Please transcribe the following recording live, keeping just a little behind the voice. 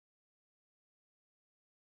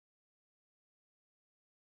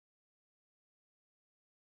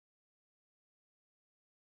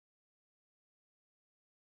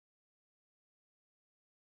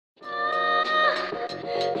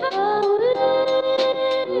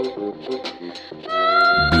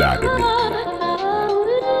hell out of me.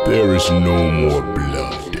 There is no more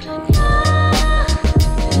blood.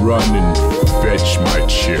 Run and fetch my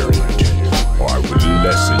chariot, or I will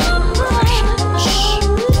lessen your rations.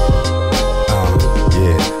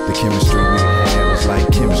 Yeah, the chemistry we had was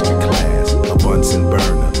like chemistry class. A Bunsen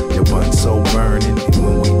burner, your bun so burning, and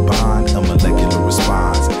when we bond, a molecular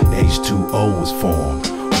response. H2O was formed.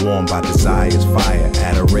 Warmed by desire's fire,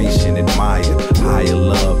 adoration admired, higher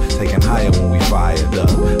love, taken higher when we fired up.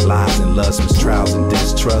 Lies and lust, mistrials and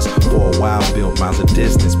distrust. For a while built miles of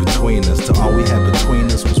distance between us, till all we had between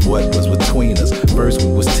us was what was between us. First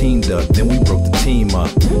we was teamed up, then we broke the team up.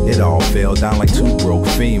 It all fell down like two broke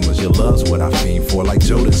femurs. Your love's what I fiend for, like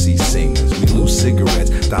Jodeci singers. We lose cigarettes,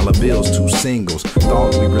 dollar bills, two singles.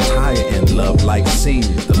 Thought we retire and love like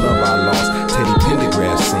seniors. The love I lost, Teddy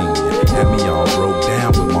Pendergrass senior. Had me all broke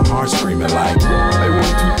down with my heart screaming like I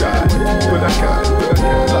want to die, but I can't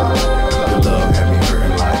love. Your love had me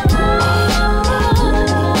hurting like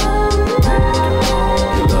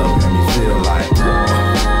your love had me feel like you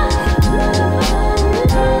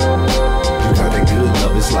got that good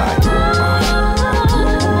love, it's like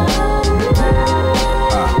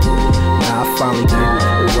now I finally get it.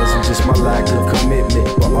 It wasn't just my lack of commitment,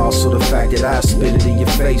 but also the fact that I spit it in your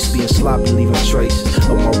face, being sloppy, leaving traces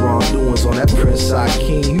of my wrongdoings on that Prince I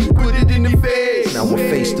King. You put it in the face. Now we're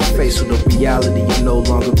face to face with the reality of no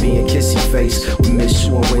longer being kissy face. We miss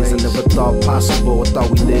you in ways I never thought possible. I thought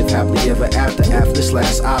we lived happily ever after this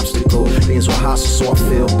last obstacle. Things were hostile, so I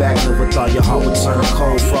fell back. Never thought your heart would turn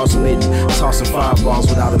cold, frostbitten. Tossing fireballs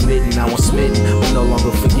without admitting I was smitten, but no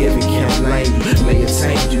longer forgiving. Can't blame you. May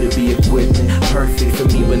attain you to be equipment perfect for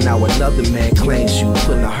me, but now another man claims you,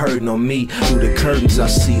 putting a hurting on me. Through the curtains I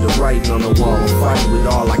see the writing on the wall. I'm fighting with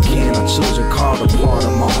all I can. Our children called a part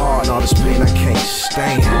of my heart, and all this pain I can't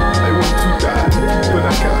stand.